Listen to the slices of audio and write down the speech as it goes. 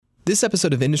This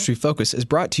episode of Industry Focus is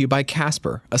brought to you by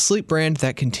Casper, a sleep brand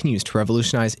that continues to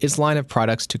revolutionize its line of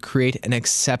products to create an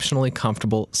exceptionally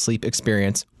comfortable sleep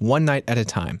experience one night at a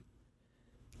time.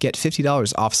 Get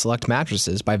 $50 off select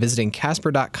mattresses by visiting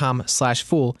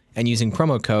casper.com/fool and using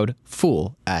promo code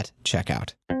FOOL at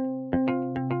checkout.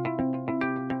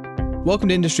 Welcome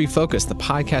to Industry Focus, the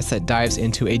podcast that dives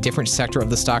into a different sector of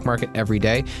the stock market every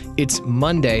day. It's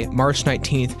Monday, March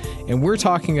 19th, and we're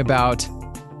talking about,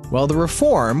 well, the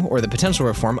reform, or the potential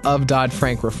reform, of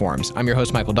Dodd-Frank reforms. I'm your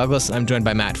host, Michael Douglas, and I'm joined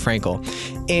by Matt Frankel.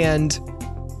 And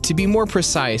to be more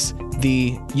precise,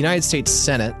 the United States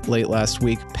Senate late last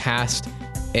week passed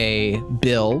a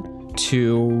bill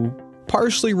to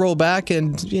partially roll back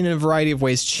and, in a variety of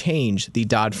ways, change the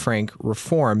Dodd-Frank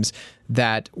reforms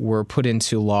that were put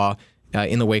into law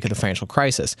in the wake of the financial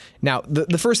crisis. Now,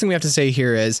 the first thing we have to say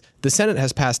here is the Senate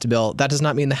has passed a bill. That does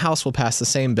not mean the House will pass the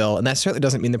same bill, and that certainly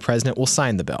doesn't mean the president will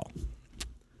sign the bill.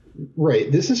 Right.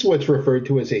 This is what's referred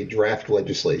to as a draft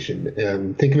legislation.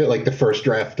 Think of it like the first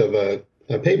draft of a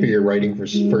paper you're writing for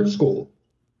school.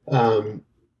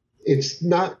 It's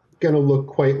not going to look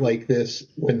quite like this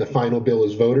when the final bill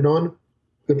is voted on.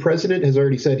 The president has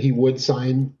already said he would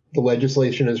sign the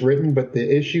legislation as written, but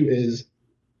the issue is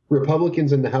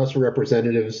Republicans in the House of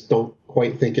Representatives don't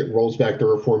quite think it rolls back the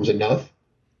reforms enough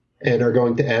and are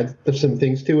going to add some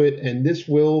things to it. And this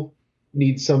will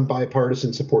need some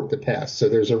bipartisan support to pass. So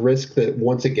there's a risk that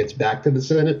once it gets back to the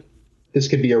Senate, this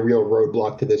could be a real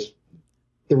roadblock to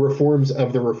the reforms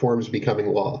of the reforms becoming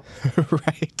law.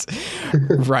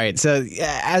 Right. So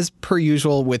as per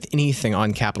usual with anything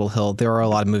on Capitol Hill, there are a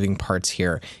lot of moving parts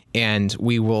here, and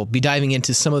we will be diving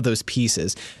into some of those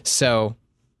pieces. So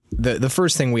the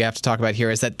first thing we have to talk about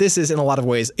here is that this is in a lot of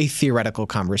ways a theoretical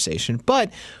conversation, but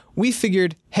we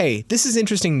figured, hey, this is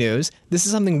interesting news. This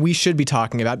is something we should be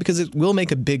talking about because it will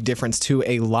make a big difference to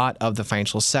a lot of the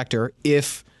financial sector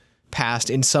if passed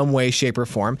in some way, shape, or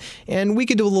form. And we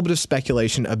could do a little bit of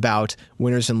speculation about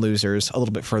winners and losers a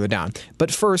little bit further down.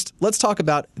 But first, let's talk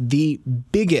about the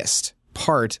biggest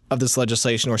part of this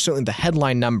legislation, or certainly the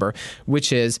headline number,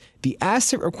 which is the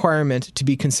asset requirement to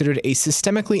be considered a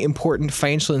systemically important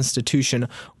financial institution,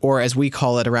 or as we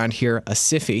call it around here, a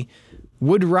SIFI,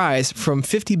 would rise from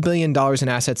 $50 billion in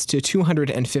assets to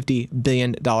 $250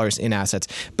 billion in assets.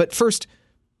 But first,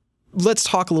 let's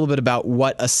talk a little bit about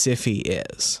what a SIFI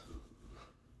is.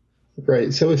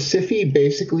 Right. So a SIFI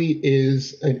basically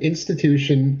is an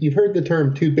institution. You've heard the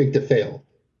term too big to fail.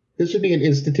 This would be an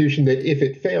institution that, if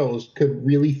it fails, could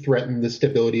really threaten the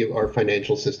stability of our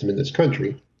financial system in this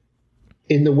country.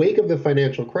 In the wake of the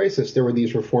financial crisis, there were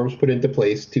these reforms put into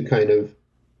place to kind of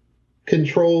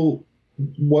control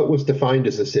what was defined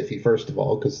as a SIFI, first of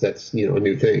all, because that's, a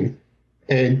new thing,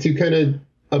 and to kind of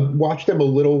watch them a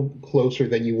little closer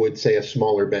than you would, say, a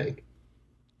smaller bank.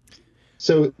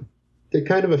 So the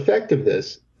kind of effect of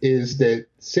this is that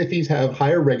SIFIs have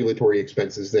higher regulatory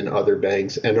expenses than other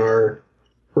banks and are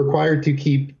required to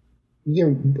keep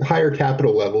higher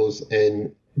capital levels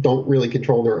and don't really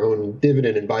control their own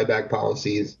dividend and buyback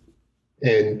policies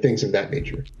and things of that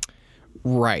nature.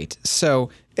 Right. So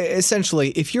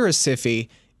essentially, if you're a SIFI,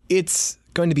 it's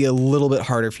going to be a little bit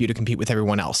harder for you to compete with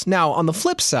everyone else. Now, on the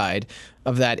flip side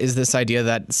of that is this idea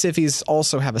that SIFIs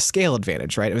also have a scale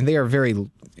advantage, right? I mean, they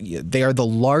are the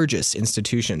largest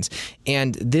institutions,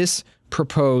 and this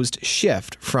proposed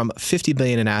shift from $50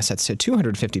 billion in assets to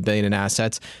 $250 billion in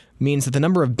assets means that the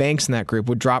number of banks in that group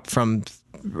would drop from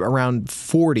around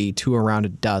 40 to around a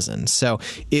dozen. So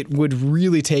it would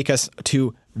really take us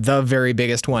to the very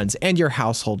biggest ones and your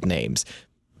household names,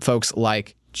 folks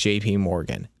like JP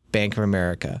Morgan, Bank of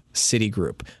America,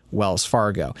 Citigroup, Wells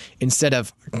Fargo, instead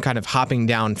of kind of hopping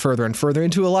down further and further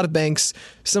into a lot of banks,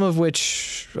 some of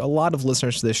which a lot of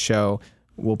listeners to this show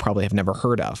will probably have never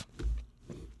heard of.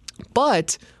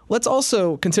 But let's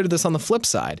also consider this on the flip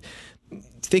side,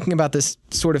 thinking about this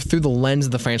sort of through the lens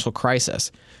of the financial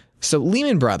crisis. So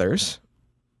Lehman Brothers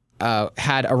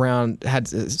had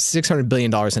 $600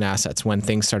 billion in assets when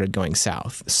things started going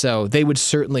south. So they would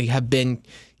certainly have been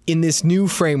in this new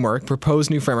framework,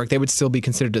 proposed new framework, they would still be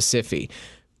considered a SIFI.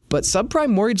 But subprime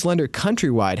mortgage lender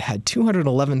Countrywide had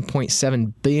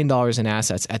 $211.7 billion in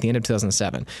assets at the end of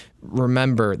 2007.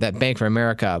 Remember that Bank of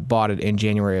America bought it in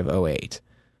January of 2008.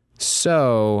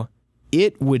 So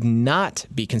it would not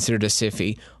be considered a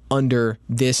SIFI under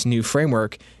this new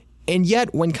framework. And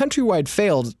yet, when Countrywide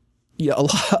failed,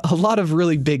 a lot of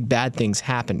really big bad things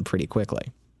happened pretty quickly.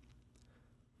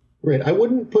 Right. I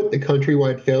wouldn't put the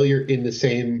Countrywide failure in the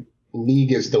same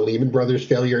league as the Lehman Brothers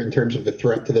failure in terms of the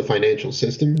threat to the financial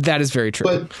system. That is very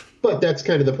true. But that's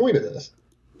kind of the point of this.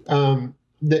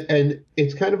 And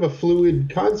it's kind of a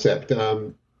fluid concept.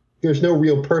 there's no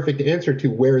real perfect answer to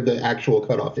where the actual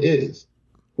cutoff is,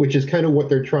 which is kind of what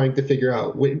they're trying to figure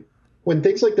out. When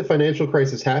things like the financial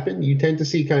crisis happen, you tend to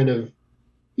see kind of,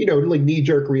 like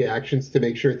knee-jerk reactions to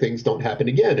make sure things don't happen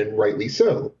again, and rightly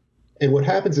so. And what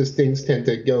happens is things tend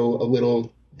to go a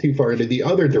little too far into the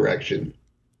other direction.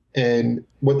 And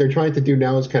what they're trying to do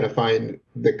now is kind of find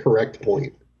the correct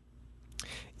point.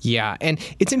 Yeah, and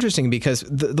it's interesting because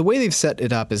the way they've set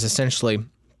it up is essentially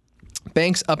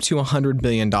banks up to $100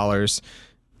 billion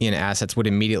in assets would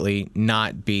immediately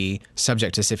not be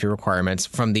subject to SIFI requirements.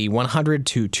 From the $100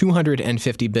 to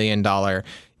 $250 billion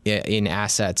in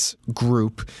assets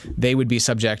group, they would be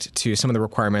subject to some of the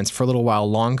requirements for a little while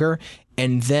longer.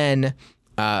 And then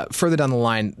further down the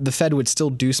line, the Fed would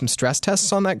still do some stress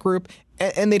tests on that group,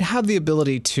 and they'd have the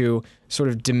ability to sort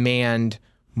of demand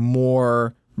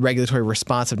more regulatory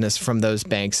responsiveness from those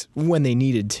banks when they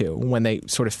needed to, when they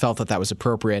sort of felt that that was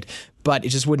appropriate. But it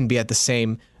just wouldn't be at the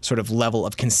same sort of level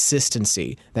of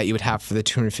consistency that you would have for the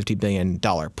 $250 billion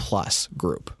plus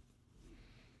group.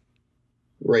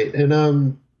 Right.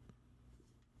 And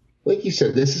like you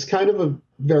said, this is kind of a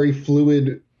very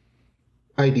fluid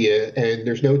idea, and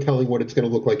there's no telling what it's going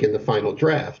to look like in the final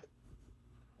draft.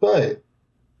 But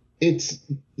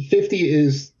 50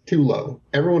 is too low.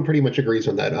 Everyone pretty much agrees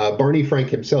on that. Barney Frank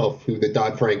himself, who the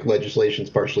Dodd-Frank legislation is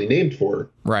partially named for,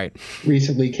 right,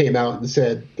 recently came out and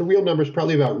said the real number is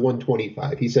probably about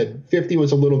 125. He said 50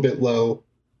 was a little bit low,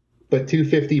 but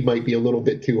 250 might be a little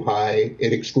bit too high.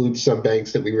 It excludes some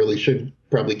banks that we really should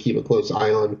probably keep a close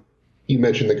eye on. You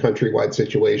mentioned the Countrywide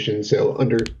situation. So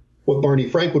under what Barney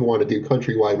Frank would want to do,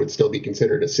 Countrywide would still be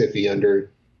considered a SIFI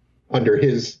under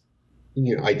his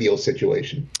ideal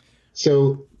situation.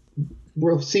 So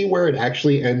we'll see where it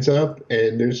actually ends up,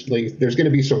 and there's going to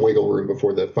be some wiggle room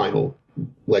before the final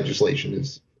legislation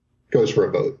goes for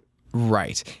a vote.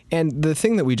 Right. And the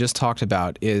thing that we just talked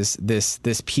about is this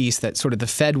piece that sort of the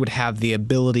Fed would have the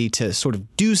ability to sort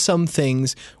of do some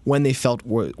things when they felt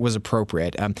was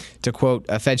appropriate. To quote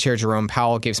Fed Chair Jerome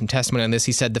Powell gave some testimony on this.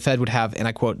 He said the Fed would have, and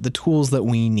I quote, "the tools that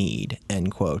we need,"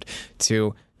 end quote,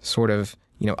 to sort of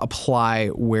apply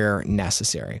where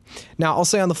necessary. Now, I'll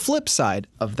say on the flip side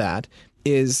of that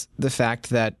is the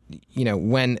fact that,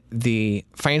 when the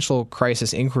Financial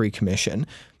Crisis Inquiry Commission,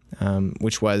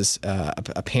 which was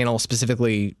a panel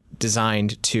specifically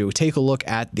designed to take a look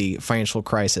at the financial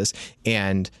crisis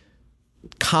and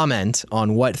comment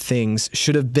on what things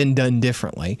should have been done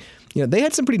differently, they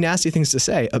had some pretty nasty things to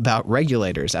say about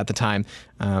regulators at the time.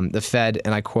 The Fed,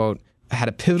 and I quote, "had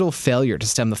a pivotal failure to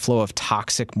stem the flow of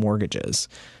toxic mortgages,"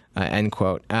 end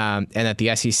quote. And that the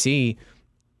SEC,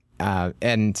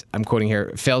 and I'm quoting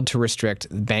here, "failed to restrict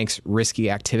banks' risky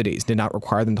activities, did not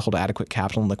require them to hold adequate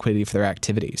capital and liquidity for their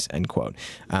activities," end quote.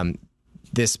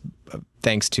 This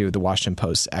thanks to the Washington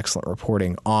Post's excellent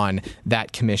reporting on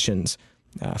that commission's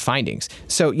findings.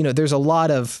 So, there's a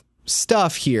lot of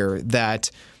stuff here that,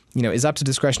 is up to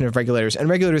discretion of regulators, and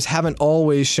regulators haven't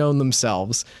always shown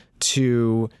themselves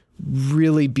to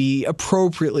really be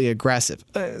appropriately aggressive.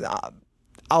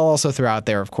 I'll also throw out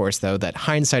there, of course, though, that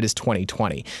hindsight is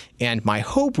 20/20, and my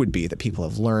hope would be that people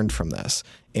have learned from this,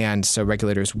 and so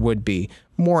regulators would be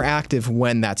more active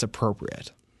when that's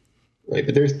appropriate. Right,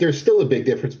 but there's still a big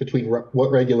difference between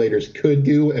what regulators could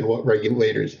do and what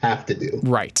regulators have to do.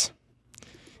 Right.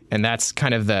 And that's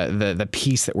kind of the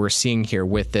piece that we're seeing here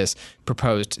with this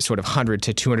proposed sort of $100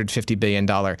 to $250 billion,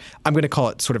 I'm going to call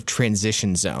it sort of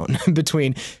transition zone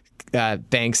between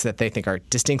banks that they think are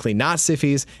distinctly not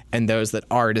SIFIs and those that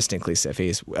are distinctly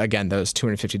SIFIs. Again, those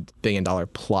 $250 billion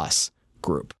plus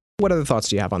group. What other thoughts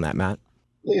do you have on that, Matt?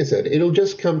 Like I said, it'll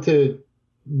just come to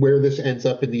where this ends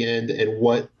up in the end and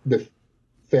what the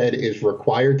Fed is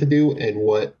required to do and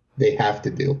what they have to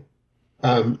do.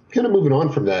 Kind of moving on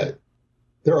from that,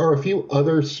 there are a few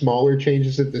other smaller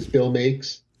changes that this bill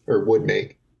makes or would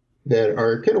make that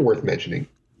are kind of worth mentioning.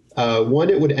 One,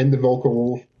 it would end the Volcker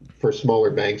Rule for smaller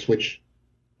banks, which,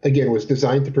 again, was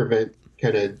designed to prevent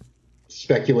kind of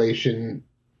speculation.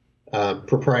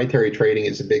 Proprietary trading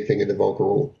is a big thing in the Volcker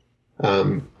Rule,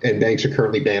 and banks are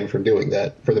currently banned from doing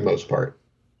that for the most part.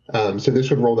 So this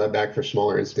would roll that back for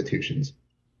smaller institutions.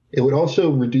 It would also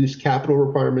reduce capital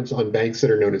requirements on banks that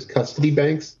are known as custody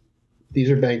banks. These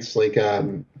are banks like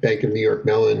Bank of New York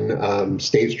Mellon,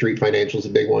 State Street Financial is a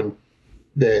big one,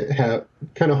 that have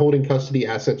kind of holding custody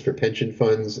assets for pension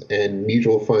funds and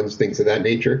mutual funds, things of that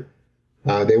nature.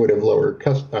 They would have lower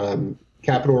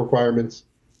capital requirements.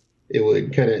 It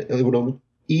would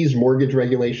ease mortgage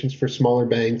regulations for smaller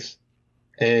banks.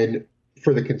 And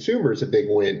for the consumers, a big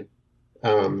win.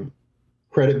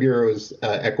 Credit bureaus,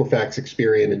 Equifax,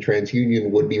 Experian, and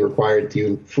TransUnion would be required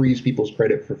to freeze people's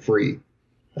credit for free.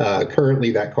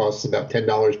 Currently, that costs about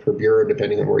 $10 per bureau,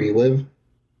 depending on where you live.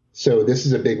 So this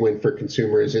is a big win for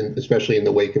consumers, and especially in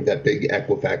the wake of that big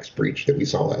Equifax breach that we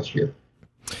saw last year.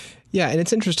 Yeah, and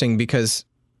it's interesting because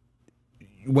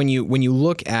when you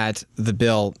look at the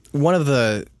bill, one of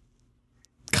the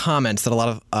comments that a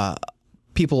lot of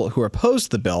people who are opposed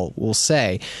to the bill will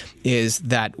say is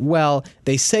that, well,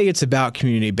 they say it's about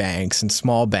community banks and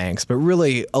small banks, but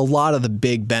really a lot of the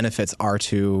big benefits are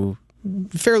to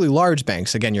fairly large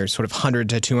banks. Again, your sort of 100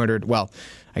 to 200, well,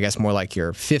 I guess more like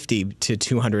your 50 to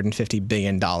 $250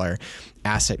 billion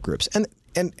asset groups. And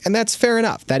that's fair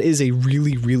enough. That is a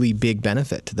really, really big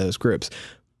benefit to those groups.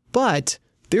 But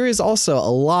there is also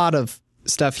a lot of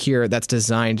stuff here that's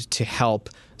designed to help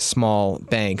small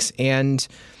banks. And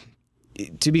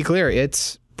to be clear,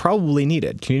 it's probably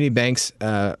needed. Community banks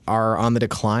are on the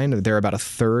decline. They're about a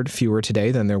third fewer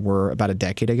today than there were about a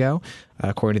decade ago,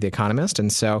 according to The Economist.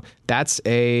 And so that's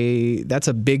a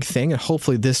big thing. And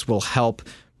hopefully this will help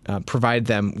provide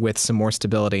them with some more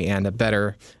stability and a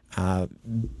better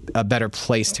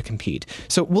place to compete.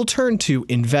 So we'll turn to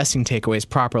investing takeaways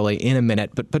properly in a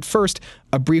minute. But first,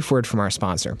 a brief word from our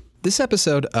sponsor. This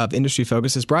episode of Industry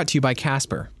Focus is brought to you by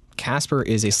Casper. Casper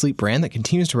is a sleep brand that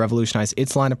continues to revolutionize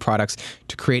its line of products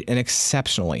to create an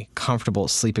exceptionally comfortable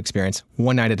sleep experience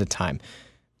one night at a time.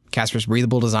 Casper's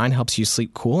breathable design helps you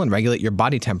sleep cool and regulate your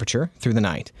body temperature through the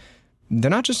night. They're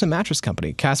not just a mattress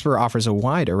company. Casper offers a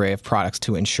wide array of products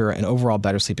to ensure an overall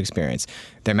better sleep experience.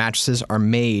 Their mattresses are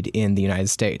made in the United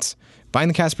States. Buying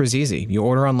the Casper is easy. You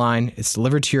order online, it's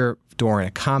delivered to your door in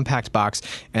a compact box,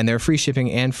 and there are free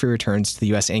shipping and free returns to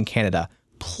the US and Canada.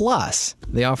 Plus,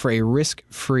 they offer a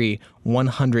risk-free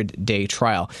 100-day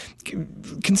trial.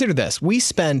 Consider this. We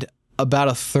spend about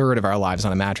a third of our lives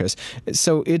on a mattress,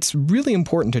 so it's really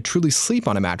important to truly sleep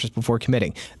on a mattress before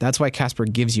committing. That's why Casper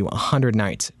gives you 100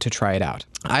 nights to try it out.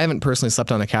 I haven't personally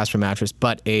slept on a Casper mattress,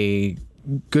 but a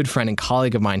good friend and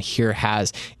colleague of mine here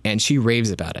has, and she raves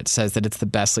about it, says that it's the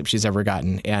best sleep she's ever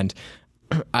gotten. And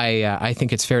I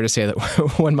think it's fair to say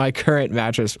that when my current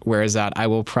mattress wears out, I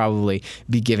will probably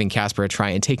be giving Casper a try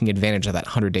and taking advantage of that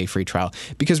 100-day free trial.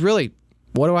 Because really,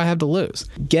 what do I have to lose?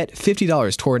 Get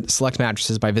 $50 toward select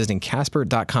mattresses by visiting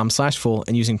casper.com/fool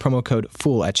and using promo code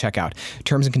FOOL at checkout.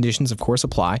 Terms and conditions, of course,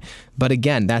 apply. But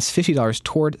again, that's $50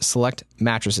 toward select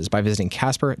mattresses by visiting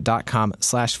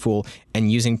casper.com/fool and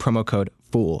using promo code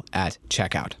FOOL at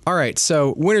checkout. All right,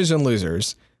 so winners and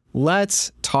losers.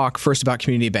 Let's talk first about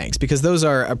community banks, because those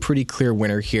are a pretty clear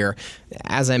winner here.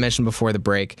 As I mentioned before the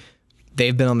break,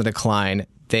 they've been on the decline.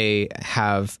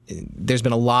 There's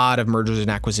been a lot of mergers and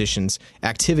acquisitions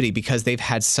activity because they've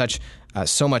had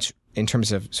so much in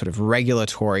terms of sort of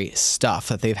regulatory stuff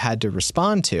that they've had to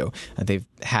respond to, that they've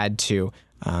had to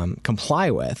comply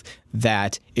with,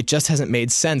 that it just hasn't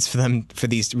made sense for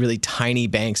these really tiny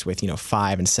banks with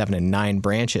 5 and 7 and 9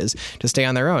 branches to stay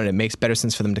on their own. It makes better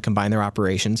sense for them to combine their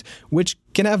operations, which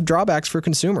can have drawbacks for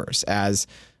consumers as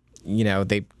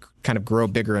they kind of grow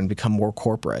bigger and become more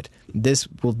corporate. This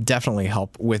will definitely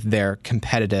help with their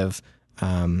competitive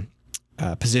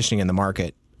positioning in the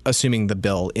market, assuming the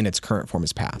bill in its current form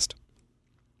is passed.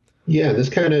 Yeah, this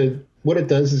kind of, what it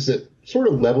does is it sort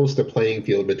of levels the playing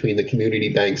field between the community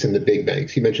banks and the big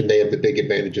banks. You mentioned they have the big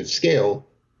advantage of scale.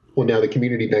 Well, now the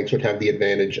community banks would have the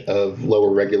advantage of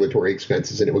lower regulatory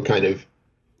expenses, and it would kind of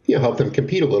help them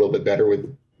compete a little bit better with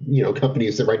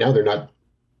companies that right now they're not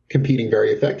competing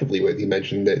very effectively with. You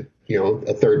mentioned that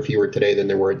a third fewer today than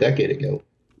there were a decade ago.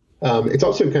 It's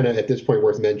also kind of at this point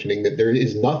worth mentioning that there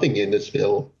is nothing in this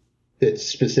bill that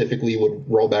specifically would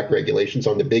roll back regulations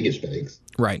on the biggest banks.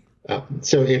 Right.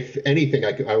 So if anything,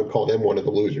 I would call them one of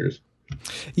the losers.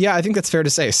 Yeah, I think that's fair to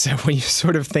say. So when you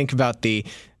sort of think about the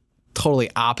totally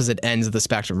opposite ends of the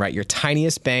spectrum, right? Your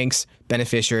tiniest banks,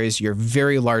 beneficiaries, your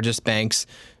very largest banks,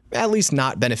 at least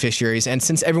not beneficiaries. And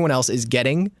since everyone else is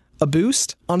getting a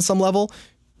boost on some level,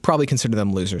 probably consider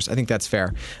them losers. I think that's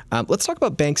fair. Let's talk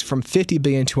about banks from $50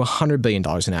 billion to $100 billion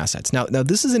in assets. Now,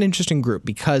 this is an interesting group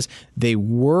because they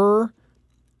were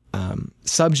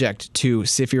subject to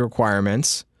SIFI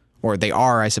requirements, or they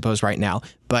are, I suppose, right now.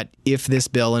 But if this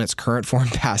bill in its current form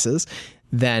passes,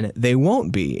 then they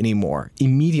won't be anymore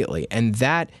immediately. And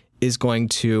that is going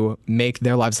to make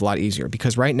their lives a lot easier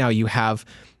because right now you have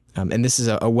and this is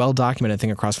a well-documented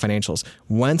thing across financials.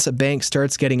 Once a bank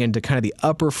starts getting into kind of the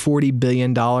upper $40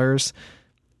 billion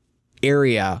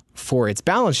area for its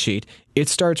balance sheet, it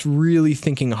starts really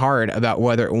thinking hard about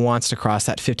whether it wants to cross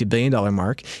that $50 billion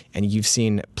mark. And you've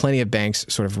seen plenty of banks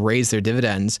sort of raise their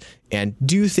dividends and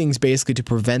do things basically to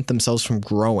prevent themselves from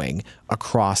growing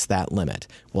across that limit.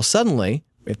 Well, suddenly,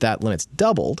 if that limit's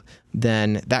doubled,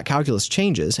 then that calculus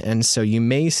changes. And so you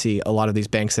may see a lot of these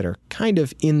banks that are kind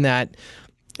of in that,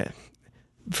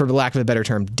 for lack of a better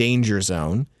term, danger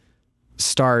zone,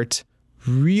 start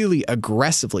really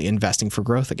aggressively investing for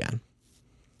growth again.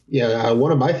 Yeah,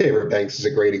 one of my favorite banks is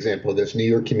a great example of this, New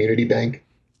York Community Bank.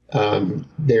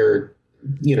 They're,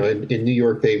 in New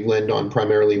York, they lend on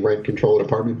primarily rent-controlled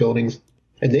apartment buildings,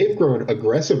 and they've grown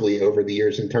aggressively over the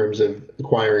years in terms of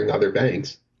acquiring other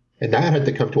banks. And that had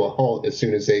to come to a halt as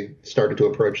soon as they started to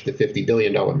approach the $50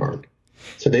 billion mark.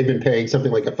 So they've been paying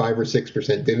something like a 5 or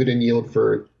 6% dividend yield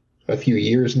for a few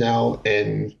years now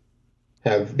and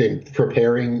have been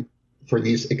preparing for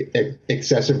these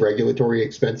excessive regulatory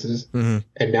expenses. Mm-hmm.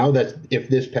 And now that if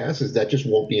this passes, that just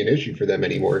won't be an issue for them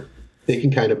anymore. They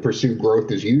can kind of pursue growth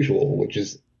as usual, which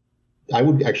is, I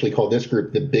would actually call this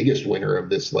group the biggest winner of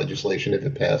this legislation if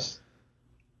it passed.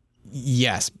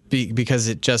 Yes, because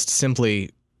it just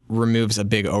simply removes a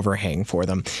big overhang for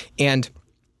them. And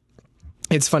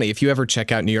it's funny, if you ever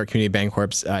check out New York Community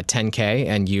Bancorp's 10K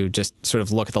and you just sort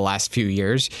of look at the last few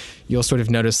years, you'll sort of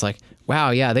notice like,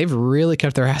 wow, yeah, they've really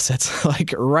kept their assets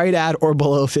like right at or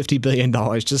below $50 billion,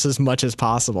 just as much as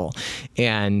possible.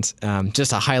 And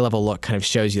just a high level look kind of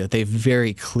shows you that they've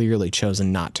very clearly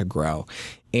chosen not to grow.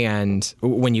 And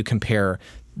when you compare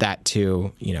that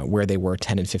to, where they were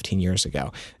 10 and 15 years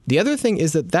ago. The other thing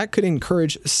is that could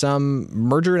encourage some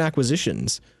merger and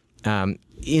acquisitions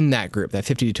in that group, that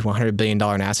 $50 to $100 billion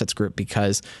in assets group,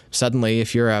 because suddenly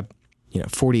if you're a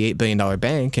 $48 billion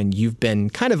bank and you've been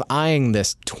kind of eyeing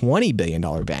this $20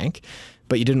 billion bank,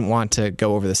 but you didn't want to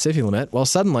go over the SIFI limit, well,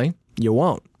 suddenly you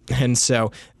won't. And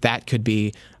so that could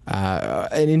be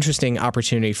an interesting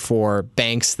opportunity for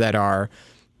banks that are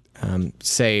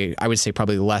I would say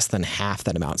probably less than half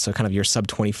that amount. So kind of your sub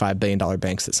 $25 billion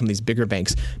banks, that some of these bigger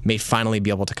banks may finally be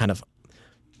able to kind of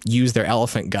use their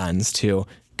elephant guns to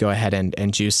go ahead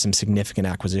and juice some significant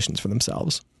acquisitions for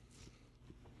themselves.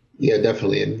 Yeah,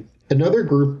 definitely. And another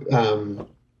group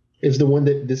is the one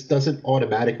that this doesn't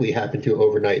automatically happen to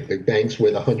overnight. The banks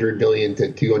with $100 billion to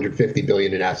 $250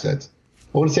 billion in assets.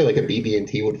 I want to say like a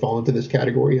BB&T would fall into this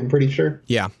category, I'm pretty sure.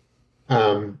 Yeah.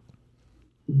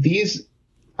 These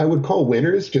I would call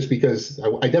winners just because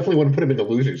I definitely want to put them in the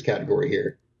losers category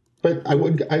here. But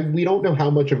we don't know how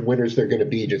much of winners they're going to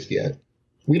be just yet.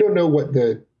 We don't know what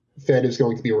the Fed is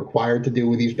going to be required to do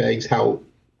with these banks, how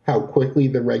quickly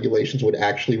the regulations would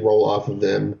actually roll off of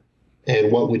them,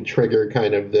 and what would trigger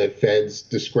kind of the Fed's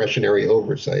discretionary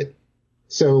oversight.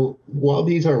 So while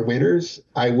these are winners,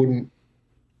 I wouldn't,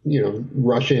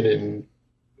 rush in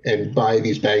and buy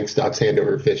these bank stocks hand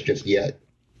over fist just yet.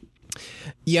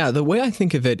 Yeah, the way I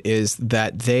think of it is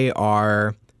that they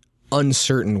are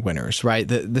uncertain winners, right?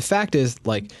 The fact is,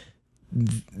 like,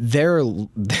 their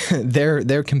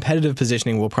competitive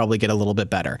positioning will probably get a little bit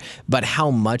better, but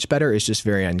how much better is just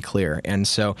very unclear. And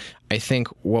so I think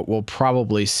what we'll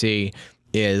probably see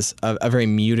is a very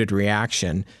muted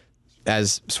reaction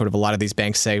as sort of a lot of these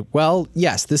banks say, well,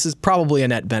 yes, this is probably a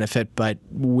net benefit, but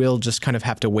we'll just kind of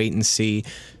have to wait and see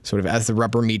sort of as the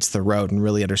rubber meets the road and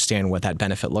really understand what that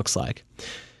benefit looks like.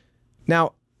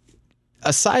 Now,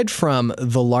 aside from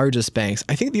the largest banks,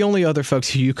 I think the only other folks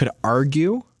who you could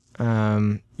argue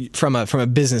from a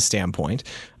business standpoint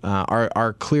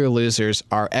are clear losers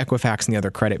are Equifax and the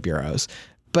other credit bureaus,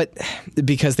 but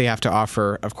because they have to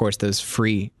offer, of course, those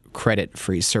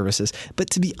credit-free services. But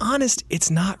to be honest, it's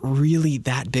not really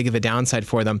that big of a downside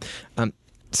for them.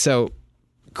 So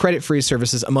credit-free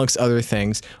services, amongst other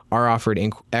things, are offered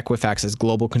in Equifax's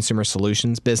Global Consumer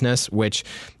Solutions business, which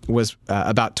was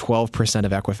about 12%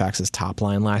 of Equifax's top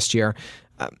line last year.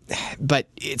 But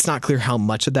it's not clear how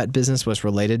much of that business was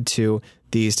related to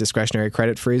these discretionary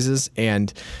credit freezes,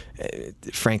 and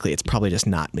frankly, it's probably just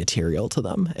not material to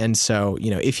them. And so,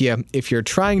 if you're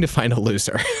trying to find a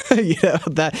loser,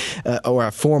 or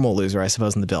a formal loser, I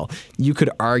suppose, in the bill, you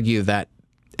could argue that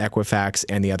Equifax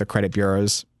and the other credit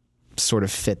bureaus sort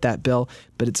of fit that bill,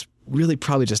 but it's really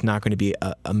probably just not going to be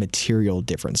a material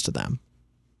difference to them.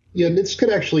 Yeah, this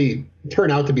could actually turn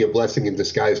out to be a blessing in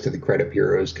disguise to the credit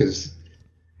bureaus because,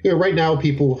 right now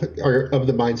people are of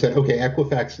the mindset, okay,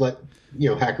 Equifax let,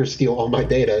 hackers steal all my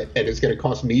data and it's going to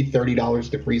cost me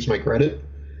 $30 to freeze my credit.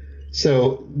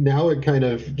 So now it kind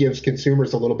of gives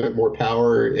consumers a little bit more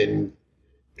power and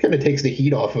kind of takes the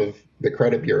heat off of the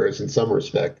credit bureaus in some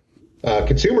respect.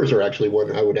 Consumers are actually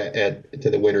one I would add to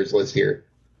the winners list here.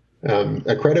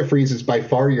 A credit freeze is by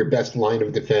far your best line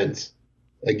of defense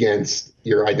against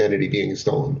your identity being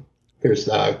stolen. There's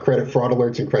credit fraud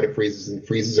alerts and credit freezes, and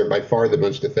freezes are by far the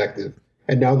most effective.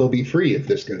 And now they'll be free if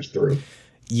this goes through.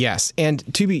 Yes,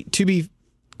 and to be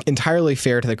entirely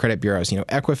fair to the credit bureaus,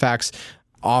 Equifax,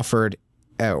 offered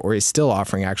or is still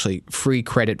offering actually free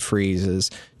credit freezes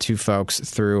to folks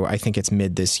through, I think it's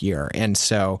mid this year. And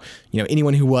so,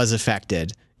 anyone who was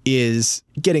affected is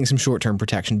getting some short-term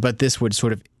protection, but this would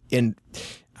sort of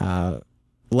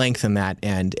lengthen that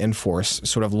and enforce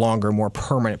sort of longer, more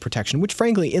permanent protection, which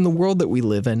frankly, in the world that we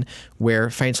live in, where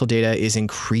financial data is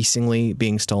increasingly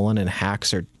being stolen and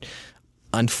hacks are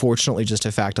unfortunately just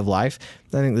a fact of life,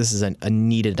 I think this is a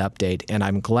needed update. And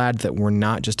I'm glad that we're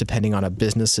not just depending on a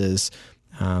business's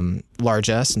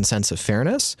largesse and sense of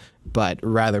fairness, but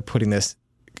rather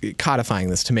codifying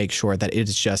this to make sure that it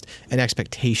is just an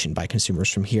expectation by consumers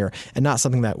from here and not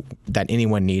something that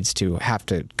anyone needs to have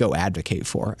to go advocate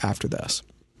for after this.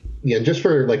 Yeah, just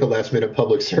for like a last minute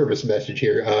public service message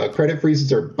here, credit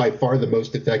freezes are by far the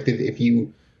most effective if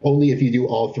you do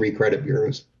all three credit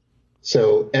bureaus.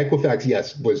 So Equifax,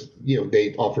 yes,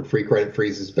 they offered free credit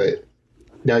freezes, but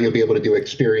now you'll be able to do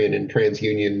Experian and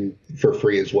TransUnion for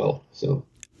free as well. So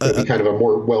it'll be kind of a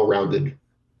more well-rounded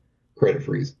credit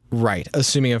freeze. Right.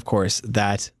 Assuming, of course,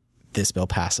 that this bill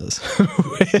passes.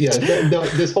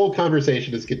 This whole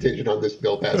conversation is contingent on this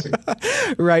bill passing.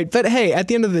 Right. But hey, at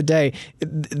the end of the day,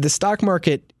 the stock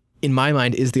market, in my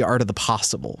mind, is the art of the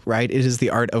possible, right? It is the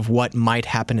art of what might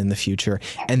happen in the future.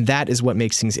 And that is what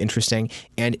makes things interesting.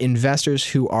 And investors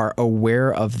who are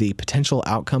aware of the potential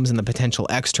outcomes and the potential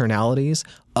externalities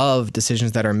of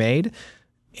decisions that are made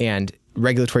and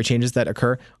regulatory changes that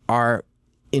occur are,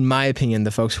 in my opinion,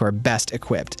 the folks who are best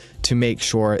equipped to make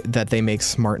sure that they make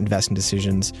smart investing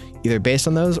decisions, either based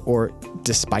on those or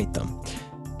despite them.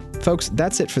 Folks,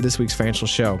 that's it for this week's Financial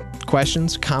Show.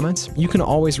 Questions, comments? You can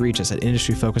always reach us at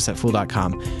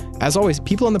industryfocus@fool.com. As always,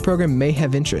 people on the program may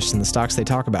have interest in the stocks they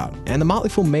talk about, and the Motley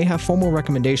Fool may have formal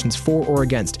recommendations for or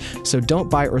against, so don't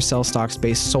buy or sell stocks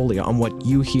based solely on what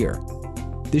you hear.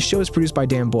 This show is produced by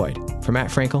Dan Boyd. For Matt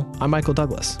Frankel, I'm Michael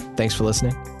Douglas. Thanks for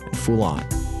listening, and Fool on.